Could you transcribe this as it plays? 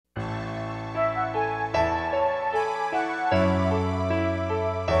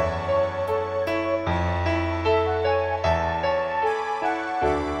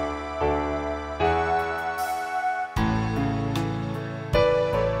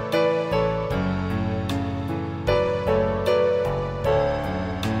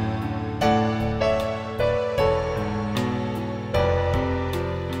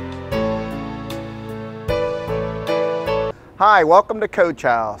Hi, welcome to Coach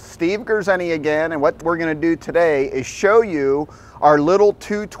House. Steve Gerzeni again, and what we're going to do today is show you our little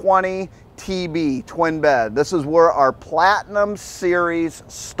 220 TB twin bed. This is where our Platinum series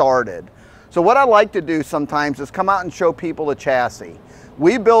started. So what I like to do sometimes is come out and show people the chassis.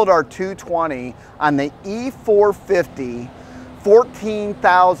 We build our 220 on the E450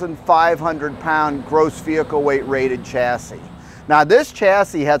 14,500 pound gross vehicle weight rated chassis. Now this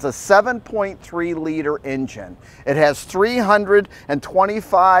chassis has a 7.3 liter engine. It has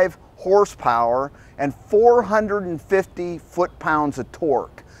 325 horsepower and 450 foot-pounds of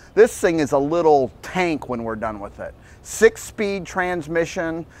torque. This thing is a little tank when we're done with it. 6-speed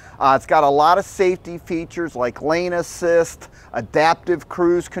transmission. It's got a lot of safety features like lane assist, adaptive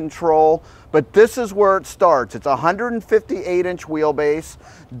cruise control, but this is where it starts. It's a 158-inch wheelbase,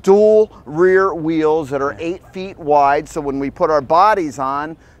 dual rear wheels that are 8 feet wide, so when we put our bodies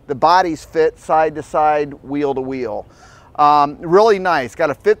on, the bodies fit side to side, wheel to wheel. Really nice. Got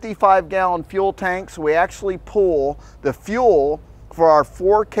a 55-gallon fuel tank, so we actually pull the fuel for our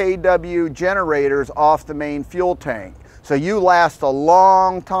 4 kW generators off the main fuel tank. So you last a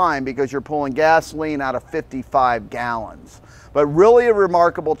long time because you're pulling gasoline out of 55 gallons. But really a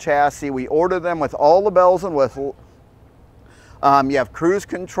remarkable chassis. We order them with all the bells and whistles. You have cruise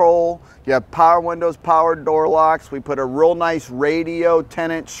control, you have power windows, power door locks. We put a real nice radio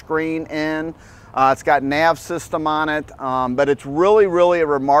 10-inch screen in. It's got nav system on it, but it's really a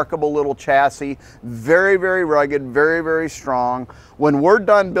remarkable little chassis. Very rugged, very strong. When we're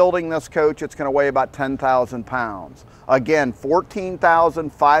done building this coach, it's going to weigh about 10,000 pounds. Again,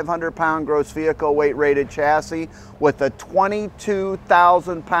 14,500 pound gross vehicle weight rated chassis with a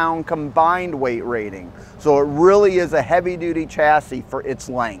 22,000 pound combined weight rating. So it really is a heavy duty chassis for its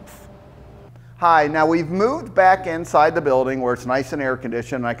length. Hi, now we've moved back inside the building where it's nice and air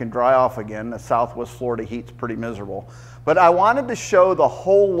conditioned and I can dry off again. The Southwest Florida heat's pretty miserable. But I wanted to show the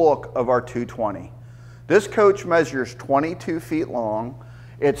whole look of our 220. This coach measures 22 feet long.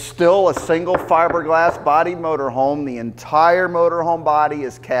 It's still a single fiberglass body motorhome. The entire motorhome body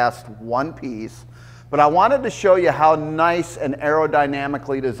is cast one piece. But I wanted to show you how nice and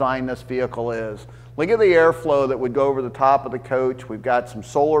aerodynamically designed this vehicle is. Look at the airflow that would go over the top of the coach. We've got some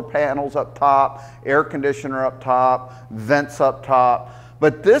solar panels up top, air conditioner up top, vents up top.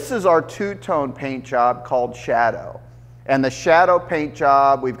 But this is our two-tone paint job called Shadow. And the Shadow paint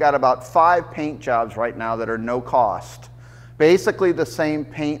job, we've got about 5 paint jobs right now that are no cost. Basically the same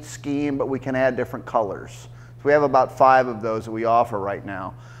paint scheme, but we can add different colors. So we have about 5 of those that we offer right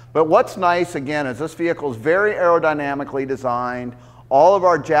now. But what's nice, again, is this vehicle is very aerodynamically designed. All of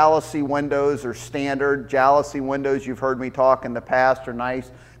our jalousie windows are standard. Jalousie windows, you've heard me talk in the past, are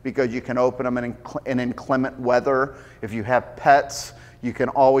nice because you can open them in inclement weather. If you have pets, you can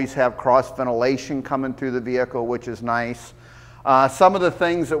always have cross ventilation coming through the vehicle, which is nice. Some of the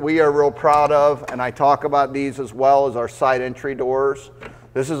things that we are real proud of, and I talk about these as well, is our side entry doors.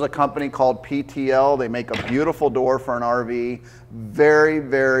 This is a company called PTL. They make a beautiful door for an RV.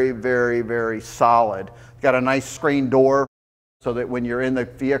 Very solid. It's got a nice screen door, so that when you're in the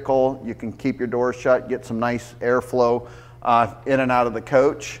vehicle, you can keep your door shut, get some nice airflow in and out of the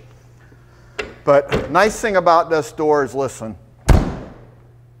coach. But nice thing about this door is, listen,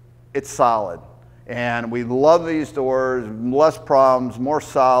 it's solid. And we love these doors, less problems, more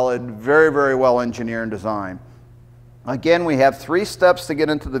solid, very well engineered and designed. Again, we have 3 steps to get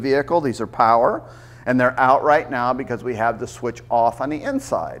into the vehicle. These are power, and they're out right now because we have the switch off on the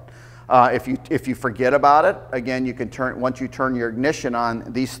inside. If you forget about it, again, you can once you turn your ignition on,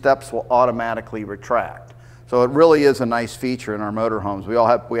 these steps will automatically retract. So it really is a nice feature in our motorhomes. We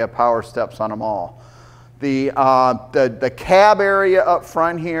have power steps on them all. The cab area up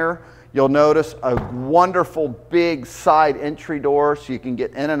front here, you'll notice a wonderful big side entry door so you can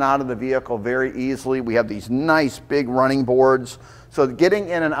get in and out of the vehicle very easily. We have these nice big running boards, so getting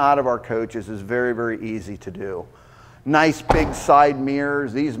in and out of our coaches is very easy to do. Nice big side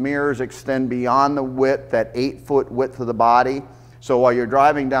mirrors. These mirrors extend beyond the width, that 8-foot width of the body. So while you're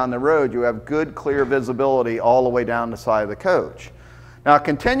driving down the road, you have good clear visibility all the way down the side of the coach. Now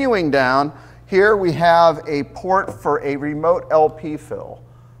continuing down, here we have a port for a remote LP fill.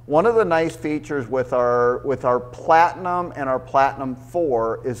 One of the nice features with our Platinum and our Platinum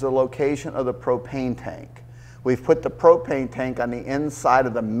 4 is the location of the propane tank. We've put the propane tank on the inside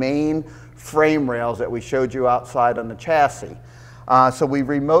of the main frame rails that we showed you outside on the chassis. So we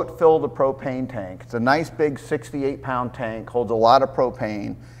remote fill the propane tank. It's a nice big 68-pound tank, holds a lot of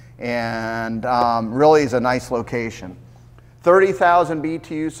propane, and really is a nice location. 30,000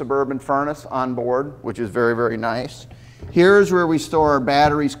 BTU Suburban furnace on board, which is very nice. Here's where we store our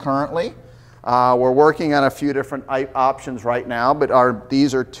batteries currently. We're working on a few different options right now, but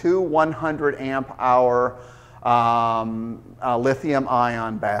these are two 100 amp hour lithium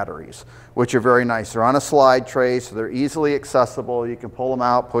ion batteries, which are very nice. They're on a slide tray, so they're easily accessible. You can pull them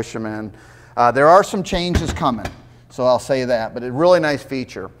out, push them in. There are some changes coming, so I'll say that, but a really nice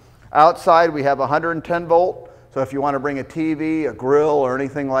feature. Outside we have 110 volt, so if you want to bring a TV, a grill, or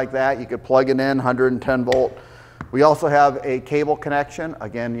anything like that, you could plug it in, 110 volt. We also have a cable connection.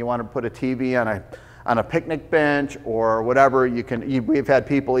 Again, you want to put a TV on a picnic bench or whatever. We've had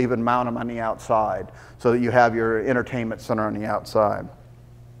people even mount them on the outside so that you have your entertainment center on the outside.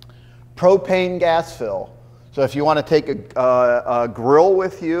 Propane gas fill. So if you want to take a grill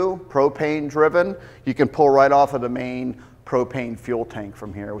with you, propane driven, you can pull right off of the main propane fuel tank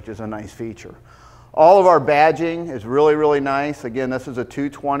from here, which is a nice feature. All of our badging is really, really nice. Again, this is a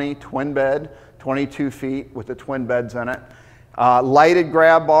 220 twin bed, 22 feet with the twin beds in it. Lighted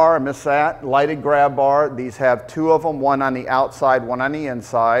grab bar, I missed that. Lighted grab bar. These have two of them, one on the outside, one on the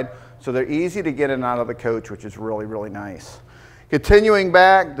inside. So they're easy to get in and out of the coach, which is really, really nice. Continuing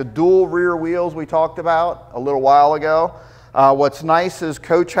back, the dual rear wheels we talked about a little while ago. What's nice is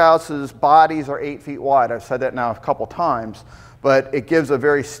Coach House's bodies are 8 feet wide. I've said that now a couple times, but it gives a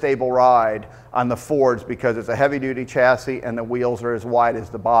very stable ride on the Fords because it's a heavy duty chassis and the wheels are as wide as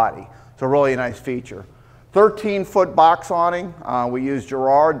the body. So really a nice feature. 13-foot box awning. We use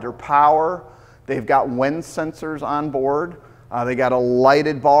Girard, their power. They've got wind sensors on board. They got a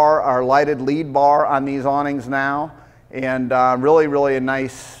lighted bar, or lighted lead bar on these awnings now, and really, really a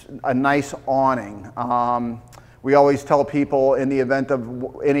nice awning. We always tell people in the event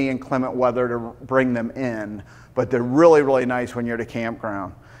of any inclement weather to bring them in, but they're really, really nice when you're at a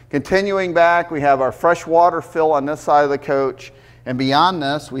campground. Continuing back, we have our fresh water fill on this side of the coach, and beyond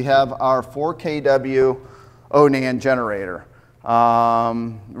this, we have our 4 kW Onan generator.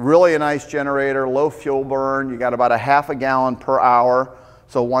 Really a nice generator, low fuel burn. You got about a half a gallon per hour,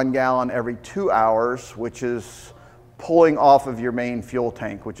 so 1 gallon every 2 hours, which is pulling off of your main fuel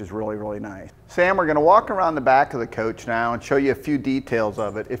tank, which is really, really nice. Sam, we're gonna walk around the back of the coach now and show you a few details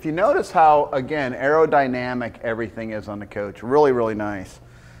of it. If you notice how, again, aerodynamic everything is on the coach, really, really nice.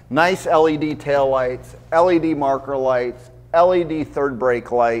 Nice LED tail lights, LED marker lights, LED third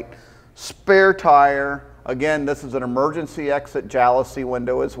brake light, spare tire. Again, this is an emergency exit jalousie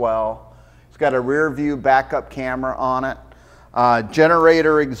window as well. It's got a rear view backup camera on it.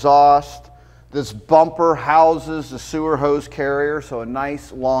 Generator exhaust. This bumper houses the sewer hose carrier, so a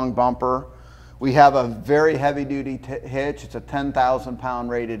nice long bumper. We have a very heavy duty hitch. It's a 10,000 pound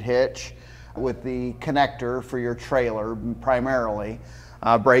rated hitch with the connector for your trailer primarily.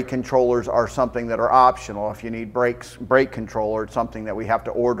 Brake controllers are something that are optional. If you need brake controller, it's something that we have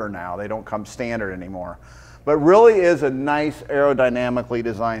to order now. They don't come standard anymore. But really is a nice aerodynamically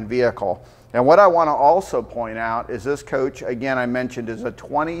designed vehicle. And what I want to also point out is this coach, again, I mentioned, is a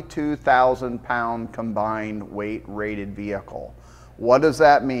 22,000 pound combined weight rated vehicle. What does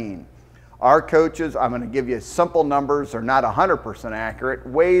that mean? Our coaches, I'm going to give you simple numbers, they're not 100% accurate,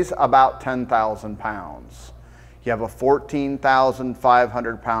 weighs about 10,000 pounds. You have a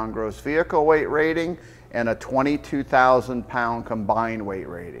 14,500 pound gross vehicle weight rating and a 22,000 pound combined weight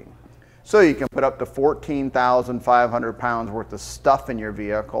rating. So you can put up to 14,500 pounds worth of stuff in your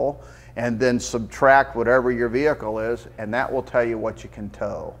vehicle and then subtract whatever your vehicle is, and that will tell you what you can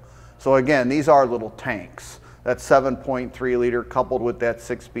tow. So again, these are little tanks. That 7.3 liter coupled with that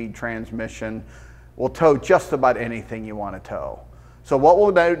 6-speed transmission will tow just about anything you want to tow. So what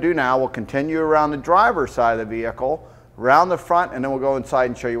we'll do now, we'll continue around the driver's side of the vehicle, around the front, and then we'll go inside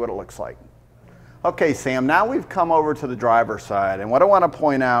and show you what it looks like. Okay, Sam, now we've come over to the driver's side, and what I want to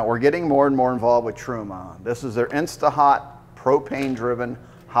point out, we're getting more and more involved with Truma. This is their InstaHot propane-driven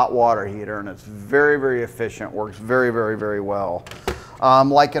hot water heater, and it's very, very efficient, works very, very, very well.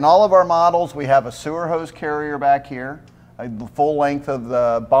 Like in all of our models, we have a sewer hose carrier back here, the full length of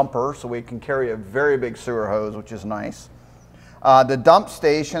the bumper, so we can carry a very big sewer hose, which is nice. The dump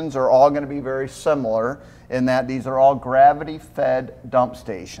stations are all going to be very similar in that these are all gravity-fed dump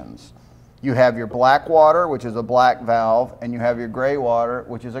stations. You have your black water, which is a black valve, and you have your gray water,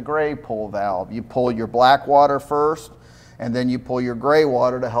 which is a gray pull valve. You pull your black water first, and then you pull your gray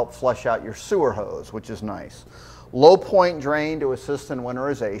water to help flush out your sewer hose, which is nice. Low point drain to assist in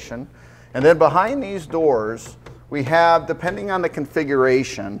winterization. And then behind these doors, we have, depending on the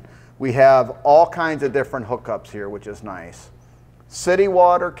configuration, we have all kinds of different hookups here, which is nice. City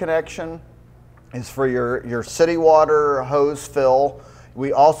water connection is for your city water hose fill.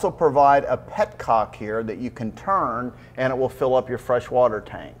 We also provide a petcock here that you can turn and it will fill up your fresh water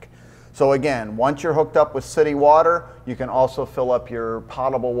tank. So again, once you're hooked up with city water, you can also fill up your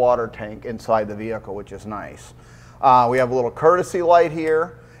potable water tank inside the vehicle, which is nice. We have a little courtesy light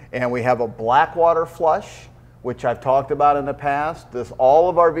here, and we have a black water flush, which I've talked about in the past. All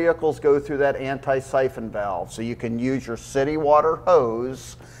of our vehicles go through that anti-siphon valve, so you can use your city water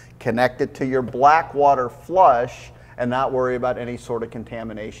hose, connect it to your black water flush, and not worry about any sort of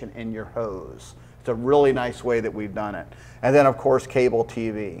contamination in your hose. It's a really nice way that we've done it. And then of course, cable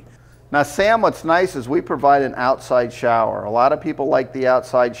TV. Now Sam, what's nice is we provide an outside shower. A lot of people like the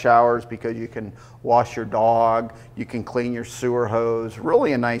outside showers because you can wash your dog, you can clean your sewer hose,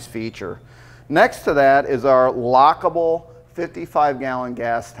 really a nice feature. Next to that is our lockable 55-gallon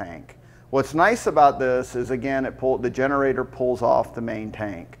gas tank. What's nice about this is, again, the generator pulls off the main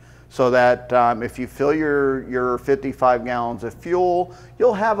tank, so that if you fill your 55 gallons of fuel,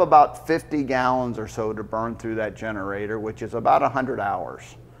 you'll have about 50 gallons or so to burn through that generator, which is about 100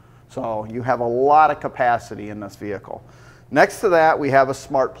 hours. So you have a lot of capacity in this vehicle. Next to that, we have a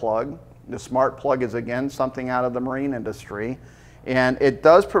smart plug. The smart plug is, again, something out of the marine industry. And it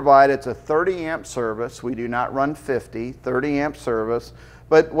does provide, it's a 30 amp service. We do not run 50, 30 amp service.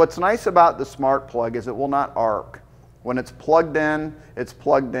 But what's nice about the smart plug is it will not arc. When it's plugged in,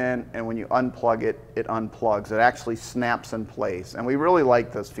 and when you unplug it, it unplugs. It actually snaps in place. And we really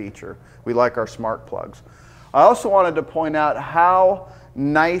like this feature. We like our smart plugs. I also wanted to point out how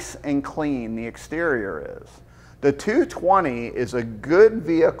nice and clean the exterior is. The 220 is a good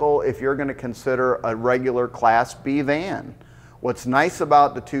vehicle if you're going to consider a regular Class B van. What's nice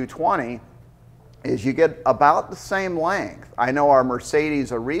about the 220 is you get about the same length. I know our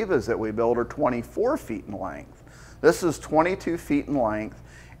Mercedes Arrivas that we build are 24 feet in length. This is 22 feet in length,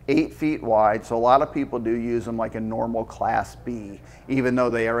 8 feet wide, so a lot of people do use them like a normal Class B, even though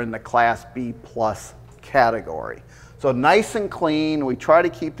they are in the Class B plus category. So nice and clean. We try to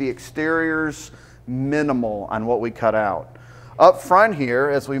keep the exteriors minimal on what we cut out. Up front here,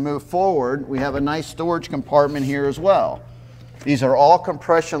 as we move forward, we have a nice storage compartment here as well. These are all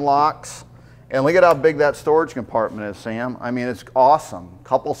compression locks, and look at how big that storage compartment is, Sam. I mean, it's awesome.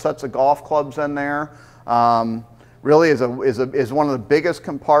 Couple sets of golf clubs in there. Really is one of the biggest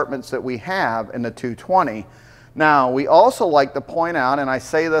compartments that we have in the 220. Now, we also like to point out, and I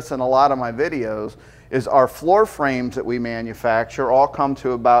say this in a lot of my videos, is our floor frames that we manufacture all come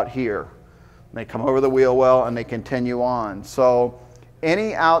to about here. They come over the wheel well and they continue on. So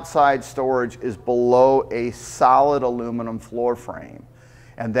any outside storage is below a solid aluminum floor frame.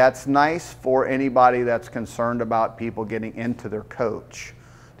 And that's nice for anybody that's concerned about people getting into their coach.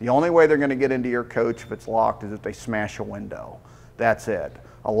 The only way they're going to get into your coach if it's locked is if they smash a window. That's it.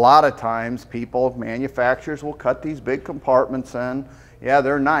 A lot of times manufacturers will cut these big compartments in. Yeah,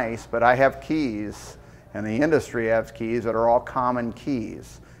 they're nice, but I have keys, and the industry has keys that are all common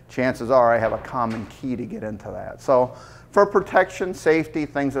keys. Chances are I have a common key to get into that. So for protection, safety,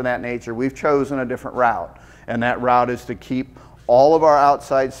 things of that nature, we've chosen a different route. And that route is to keep all of our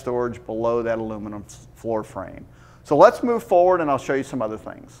outside storage below that aluminum floor frame. So let's move forward and I'll show you some other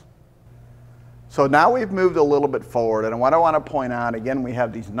things. So now we've moved a little bit forward, and what I want to point out, again, we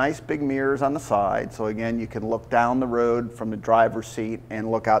have these nice big mirrors on the side. So again, you can look down the road from the driver's seat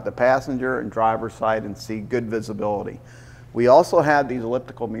and look out the passenger and driver's side and see good visibility. We also have these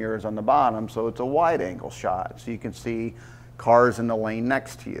elliptical mirrors on the bottom, so it's a wide angle shot. So you can see cars in the lane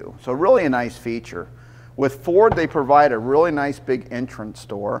next to you. So really a nice feature. With Ford, they provide a really nice big entrance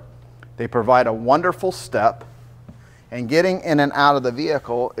door. They provide a wonderful step, and getting in and out of the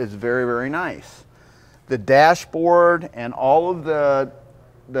vehicle is very, very nice. The dashboard and all of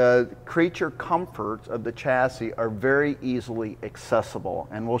the creature comforts of the chassis are very easily accessible,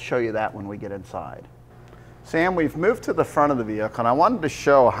 and we'll show you that when we get inside. Sam, we've moved to the front of the vehicle, and I wanted to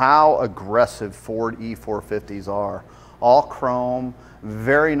show how aggressive Ford E450s are. All chrome,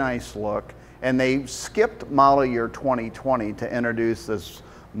 very nice look, and they skipped model year 2020 to introduce this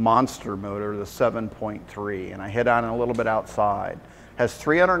monster motor, the 7.3, and I hit on it a little bit outside. Has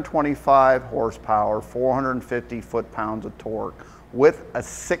 325 horsepower, 450 foot-pounds of torque with a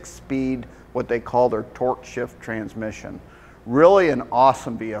 6-speed, what they call their torque shift transmission. Really an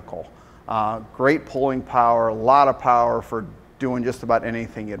awesome vehicle. Great pulling power, a lot of power for doing just about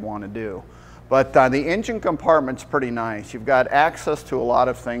anything you'd want to do. But the engine compartment's pretty nice. You've got access to a lot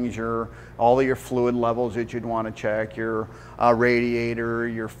of things, all of your fluid levels that you'd want to check, your radiator,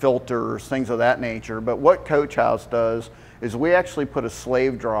 your filters, things of that nature. But what Coach House does is we actually put a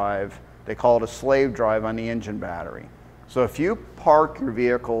slave drive, they call it a slave drive, on the engine battery. So if you park your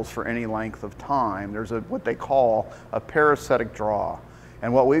vehicles for any length of time, there's what they call a parasitic draw.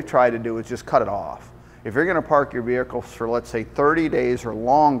 And what we've tried to do is just cut it off. If you're going to park your vehicle for, let's say, 30 days or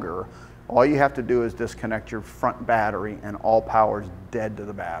longer, all you have to do is disconnect your front battery and all power is dead to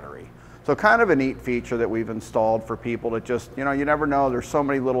the battery. So kind of a neat feature that we've installed for people to just, you know, you never know, there's so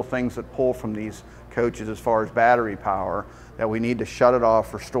many little things that pull from these coaches as far as battery power that we need to shut it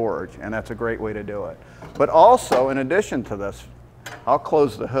off for storage, and that's a great way to do it. But also, in addition to this, I'll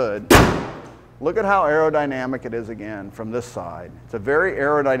close the hood. Look at how aerodynamic it is again from this side. It's a very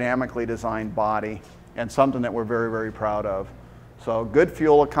aerodynamically designed body and something that we're very, very proud of. So good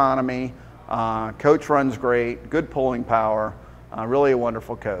fuel economy, coach runs great, good pulling power, really a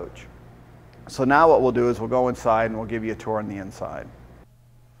wonderful coach. So now what we'll do is we'll go inside and we'll give you a tour on the inside.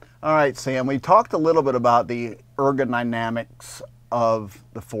 All right, Sam, we talked a little bit about the ergodynamics of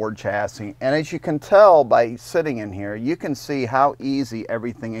the Ford chassis. And as you can tell by sitting in here, you can see how easy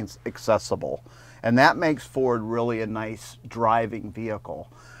everything is accessible. And that makes Ford really a nice driving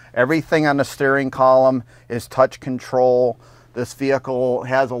vehicle. Everything on the steering column is touch control. This vehicle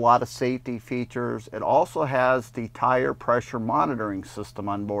has a lot of safety features. It also has the tire pressure monitoring system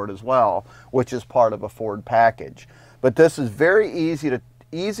on board as well, which is part of a Ford package. But this is very easy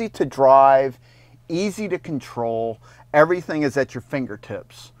to drive, easy to control. Everything is at your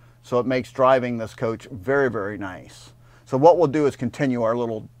fingertips. So it makes driving this coach very, very nice. So what we'll do is continue our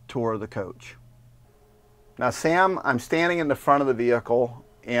little tour of the coach. Now, Sam, I'm standing in the front of the vehicle,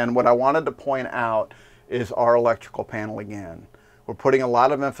 and what I wanted to point out is our electrical panel again. We're putting a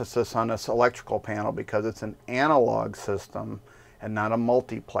lot of emphasis on this electrical panel because it's an analog system and not a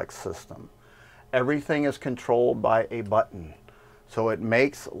multiplex system. Everything is controlled by a button, so it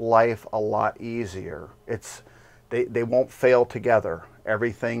makes life a lot easier. They won't fail together.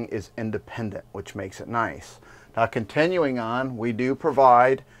 Everything is independent, which makes it nice. Now, continuing on, we do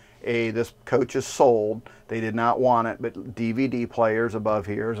provide this coach is sold. They did not want it, but DVD players above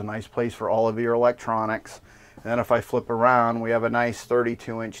here is a nice place for all of your electronics. And then if I flip around, we have a nice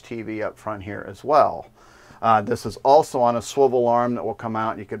 32-inch TV up front here as well. This is also on a swivel arm that will come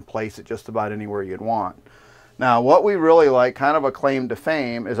out, and you can place it just about anywhere you'd want. Now, what we really like, kind of a claim to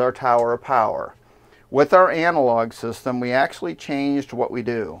fame, is our tower of power. With our analog system, we actually changed what we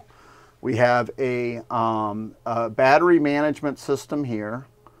do. We have a battery management system here,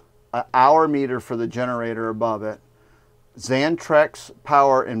 an hour meter for the generator above it, Xantrex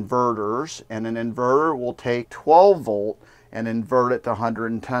power inverters, and an inverter will take 12 volt and invert it to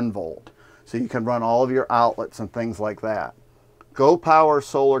 110 volt. So you can run all of your outlets and things like that. Go Power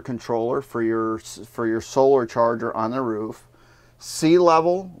solar controller for your solar charger on the roof. Sea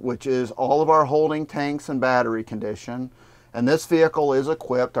level, which is all of our holding tanks and battery condition. And this vehicle is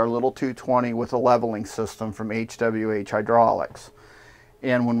equipped, our little 220, with a leveling system from HWH Hydraulics.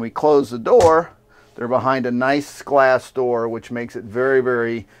 And when we close the door, they're behind a nice glass door, which makes it very,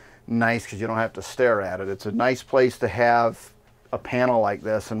 very nice because you don't have to stare at it. It's a nice place to have a panel like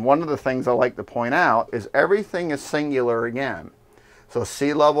this. And one of the things I like to point out is everything is singular again. So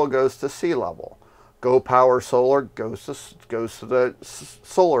sea level goes to sea level. Go Power Solar goes to the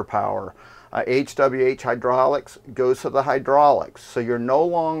solar power. HWH Hydraulics goes to the hydraulics. So you're no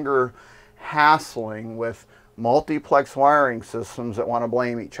longer hassling with multiplex wiring systems that want to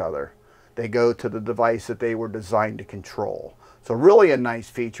blame each other. They go to the device that they were designed to control. So really a nice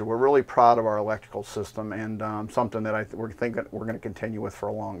feature. We're really proud of our electrical system, and something that we're thinking we're going to continue with for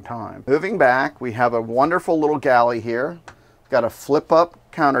a long time. Moving back, we have a wonderful little galley here. Got a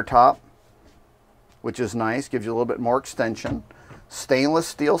flip-up countertop, which is nice, gives you a little bit more extension. Stainless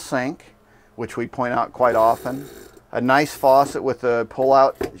steel sink, which we point out quite often. A nice faucet with a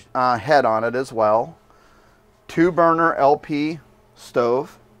pull-out head on it as well. 2-burner LP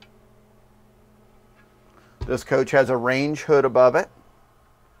stove. This coach has a range hood above it.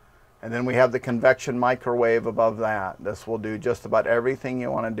 And then we have the convection microwave above that. This will do just about everything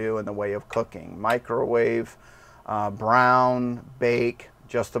you want to do in the way of cooking. Microwave, brown, bake,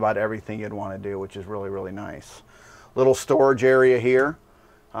 just about everything you'd want to do, which is really, really nice. Little storage area here.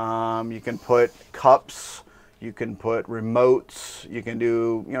 You can put cups, you can put remotes, you can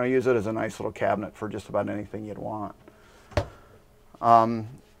do, use it as a nice little cabinet for just about anything you'd want.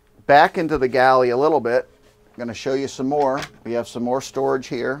 Back into the galley a little bit. I'm going to show you some more. We have some more storage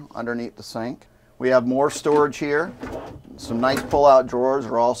here underneath the sink. We have more storage here. Some nice pull-out drawers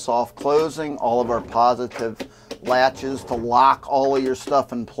are all soft closing. All of our positive latches to lock all of your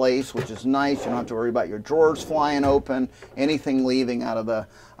stuff in place, which is nice. You don't have to worry about your drawers flying open, anything leaving out of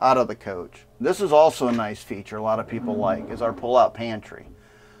the coach. This is also a nice feature a lot of people like, is our pull-out pantry.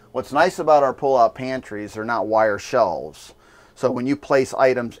 What's nice about our pull-out pantries, they're not wire shelves. So when you place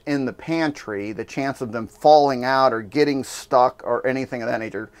items in the pantry, the chance of them falling out or getting stuck or anything of that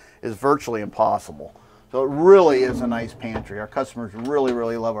nature is virtually impossible. So it really is a nice pantry. Our customers really,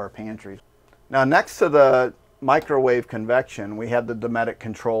 really love our pantries. Now next to the microwave convection, we have the Dometic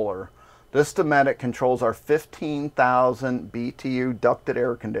controller. This Dometic controls our 15,000 BTU ducted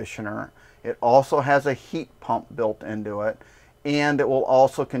air conditioner. It also has a heat pump built into it, and it will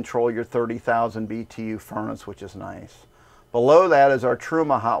also control your 30,000 BTU furnace, which is nice. Below that is our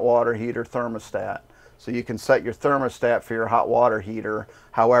Truma hot water heater thermostat. So you can set your thermostat for your hot water heater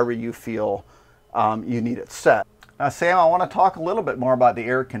however you feel you need it set. Now Sam, I want to talk a little bit more about the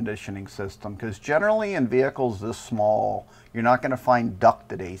air conditioning system, because generally in vehicles this small, you're not going to find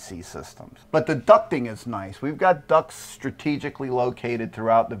ducted AC systems. But the ducting is nice. We've got ducts strategically located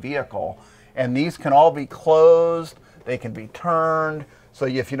throughout the vehicle, and these can all be closed, they can be turned, so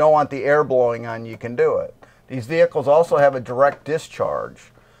if you don't want the air blowing on, you can do it. These vehicles also have a direct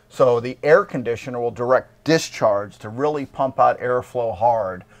discharge. So the air conditioner will direct discharge to really pump out airflow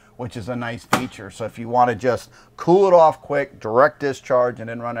hard, which is a nice feature. So if you want to just cool it off quick, direct discharge, and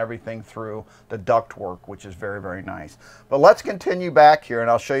then run everything through the ductwork, which is very, very nice. But let's continue back here, and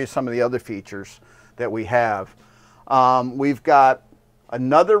I'll show you some of the other features that we have. We've got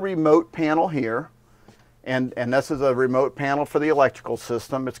another remote panel here, and this is a remote panel for the electrical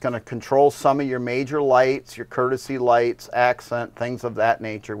system. It's going to control some of your major lights, your courtesy lights, accent, things of that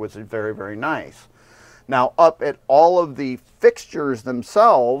nature, which is very, very nice. Now up at all of the fixtures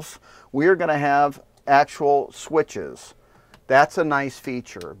themselves, we're going to have actual switches. That's a nice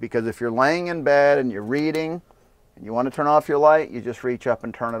feature, because if you're laying in bed and you're reading and you want to turn off your light, you just reach up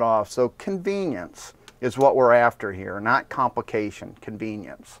and turn it off. So convenience is what we're after here, not complication,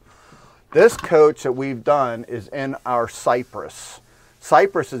 convenience. This coach that we've done is in our Cypress.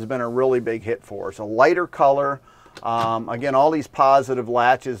 Cypress has been a really big hit for us. A lighter color. Again, all these positive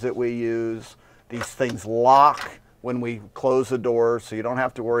latches that we use, these things lock when we close the doors, so you don't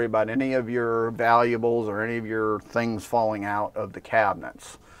have to worry about any of your valuables or any of your things falling out of the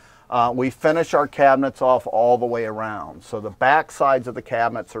cabinets. We finish our cabinets off all the way around. So the back sides of the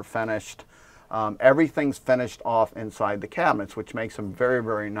cabinets are finished. Everything's finished off inside the cabinets, which makes them very,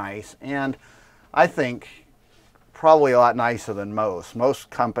 very nice. And I think probably a lot nicer than most. Most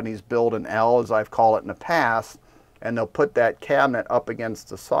companies build an L, as I've called it in the past, and they'll put that cabinet up against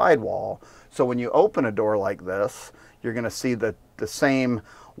the sidewall. So when you open a door like this, you're going to see the same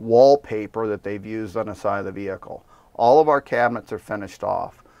wallpaper that they've used on the side of the vehicle. All of our cabinets are finished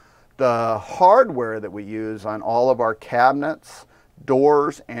off. The hardware that we use on all of our cabinets,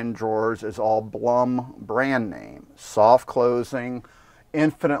 doors, and drawers is all Blum brand name. Soft closing,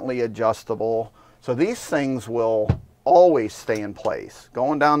 infinitely adjustable. So these things will always stay in place.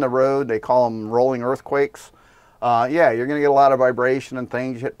 Going down the road, they call them rolling earthquakes. Yeah, you're going to get a lot of vibration and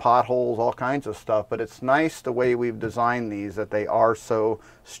things, you hit potholes, all kinds of stuff, but it's nice the way we've designed these, that they are so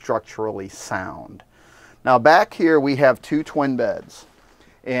structurally sound. Now back here we have two twin beds,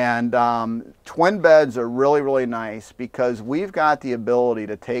 and twin beds are really, really nice because we've got the ability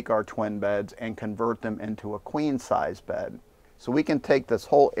to take our twin beds and convert them into a queen size bed. So we can take this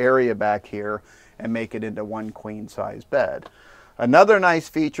whole area back here and make it into one queen size bed. Another nice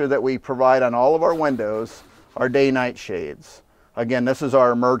feature that we provide on all of our windows are day-night shades. Again, this is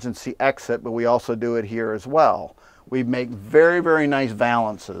our emergency exit, but we also do it here as well. We make very, very nice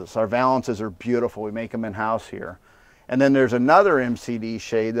valances. Our valances are beautiful. We make them in-house here. And then there's another MCD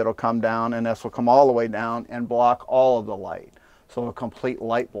shade that'll come down, and this will come all the way down and block all of the light. So a complete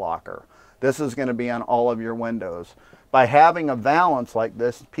light blocker. This is going to be on all of your windows. By having a valance like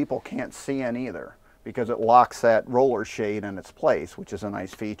this, people can't see in either, because it locks that roller shade in its place, which is a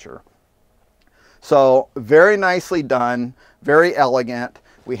nice feature. So very nicely done, very elegant.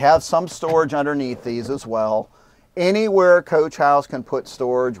 We have some storage underneath these as well. Anywhere Coach House can put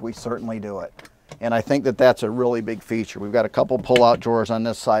storage, we certainly do it. And I think that that's a really big feature. We've got a couple pull-out drawers on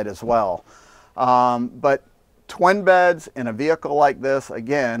this side as well. But twin beds in a vehicle like this,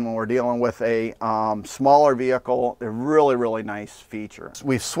 again, when we're dealing with a smaller vehicle, they're really, really nice features.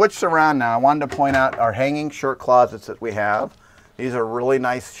 We've switched around now. I wanted to point out our hanging shirt closets that we have. These are really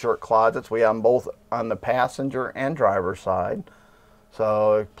nice shirt closets. We have them both on the passenger and driver side.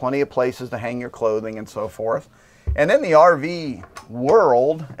 So plenty of places to hang your clothing and so forth. And in the RV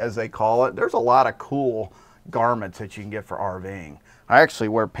world, as they call it, there's a lot of cool garments that you can get for RVing. I actually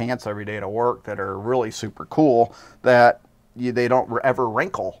wear pants every day to work that are really super cool, that they don't ever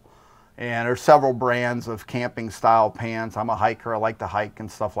wrinkle. And there's several brands of camping style pants. I'm a hiker, I like to hike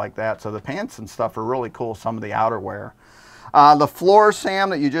and stuff like that. So the pants and stuff are really cool, some of the outerwear. The floor, Sam,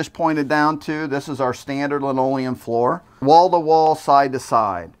 that you just pointed down to, this is our standard linoleum floor. Wall to wall, side to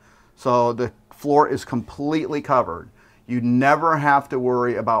side. So the floor is completely covered. You never have to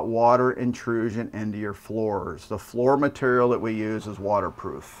worry about water intrusion into your floors. The floor material that we use is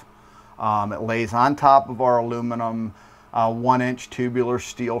waterproof. It lays on top of our aluminum 1-inch tubular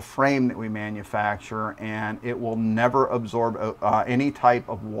steel frame that we manufacture, and it will never absorb any type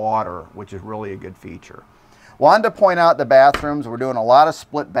of water, which is really a good feature. Wanted to point out the bathrooms. We're doing a lot of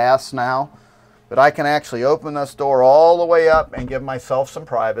split baths now, but I can actually open this door all the way up and give myself some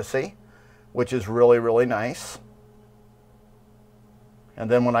privacy, which is really, really nice. And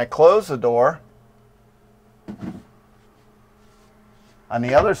then when I close the door, on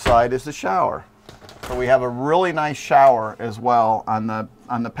the other side is the shower. So we have a really nice shower as well on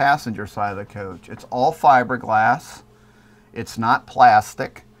the passenger side of the coach. It's all fiberglass. It's not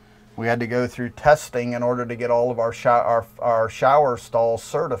plastic. We had to go through testing in order to get all of our shower stalls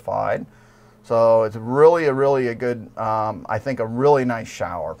certified. So it's really a good, I think a really nice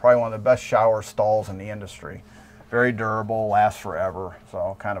shower. Probably one of the best shower stalls in the industry. Very durable, lasts forever.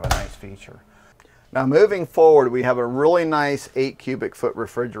 So kind of a nice feature. Now moving forward, we have a really nice 8 cubic foot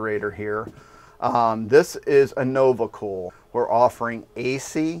refrigerator here. This is a NovaCool. We're offering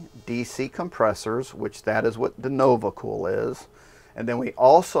AC, DC compressors, which that is what the NovaCool is. And then we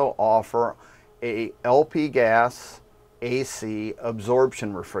also offer a LP gas AC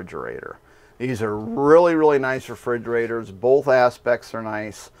absorption refrigerator. These are really nice refrigerators. Both aspects are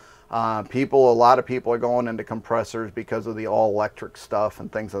nice. A lot of people are going into compressors because of the all-electric stuff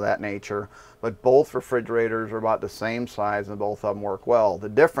and things of that nature. But both refrigerators are about the same size and both of them work well. The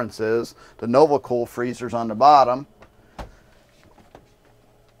difference is the NovaCool freezer's on the bottom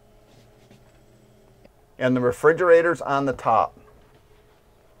and the refrigerator's on the top.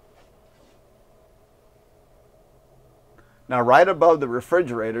 Now right above the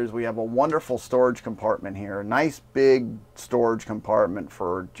refrigerators, we have a wonderful storage compartment here. A nice big storage compartment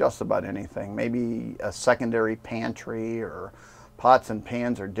for just about anything. Maybe a secondary pantry or pots and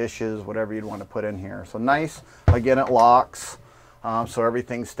pans or dishes, whatever you'd want to put in here. So nice, again it locks, so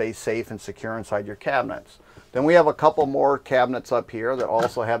everything stays safe and secure inside your cabinets. Then we have a couple more cabinets up here that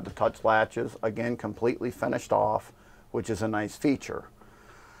also have the touch latches, again completely finished off, which is a nice feature.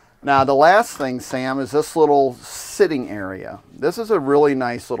 Now the last thing, Sam, is this little sitting area. This is a really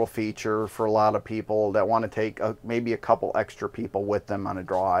nice little feature for a lot of people that want to take maybe a couple extra people with them on a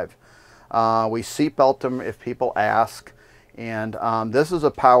drive. We seatbelt them if people ask, and this is a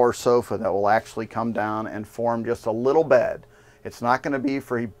power sofa that will actually come down and form just a little bed. It's not going to be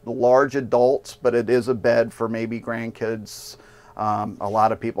for large adults, but it is a bed for maybe grandkids. A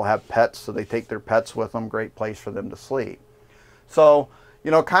lot of people have pets, so they take their pets with them. Great place for them to sleep. So, you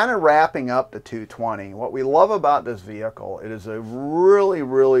know, kind of wrapping up the 220, what we love about this vehicle, it is a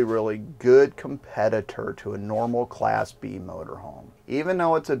really good competitor to a normal Class B motorhome. Even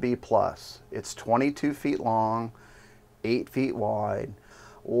though it's a B+, it's 22 feet long, 8 feet wide,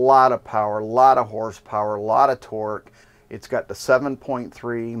 a lot of power, a lot of horsepower, a lot of torque. It's got the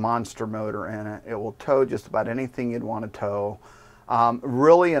 7.3 monster motor in it. It will tow just about anything you'd want to tow.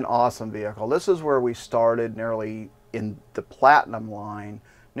 Really an awesome vehicle. This is where we started nearly in the Platinum line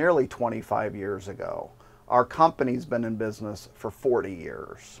nearly 25 years ago. Our company's been in business for 40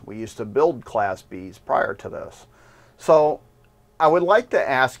 years. We used to build Class Bs prior to this. So I would like to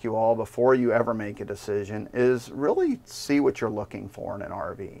ask you all before you ever make a decision is really see what you're looking for in an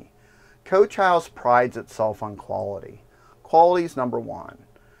RV. Coach House prides itself on quality. Quality is number one.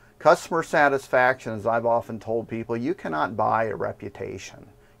 Customer satisfaction, as I've often told people, you cannot buy a reputation.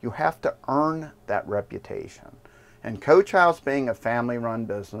 You have to earn that reputation. And Coach House being a family-run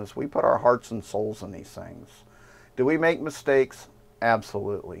business, we put our hearts and souls in these things. Do we make mistakes?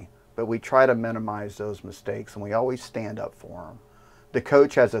 Absolutely. But we try to minimize those mistakes, and we always stand up for them. The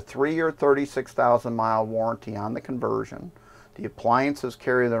Coach has a 3-year, 36,000-mile warranty on the conversion. The appliances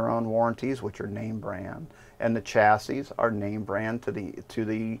carry their own warranties, which are name brand, and the chassis are name brand to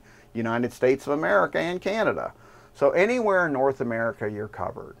the United States of America and Canada. So anywhere in North America, you're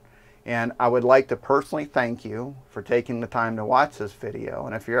covered. And I would like to personally thank you for taking the time to watch this video.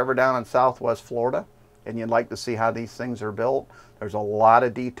 And if you're ever down in Southwest Florida and you'd like to see how these things are built, there's a lot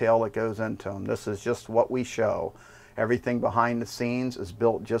of detail that goes into them. This is just what we show. Everything behind the scenes is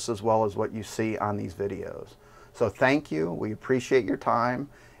built just as well as what you see on these videos. So thank you. We appreciate your time.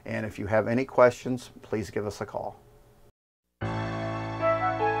 And if you have any questions, please give us a call.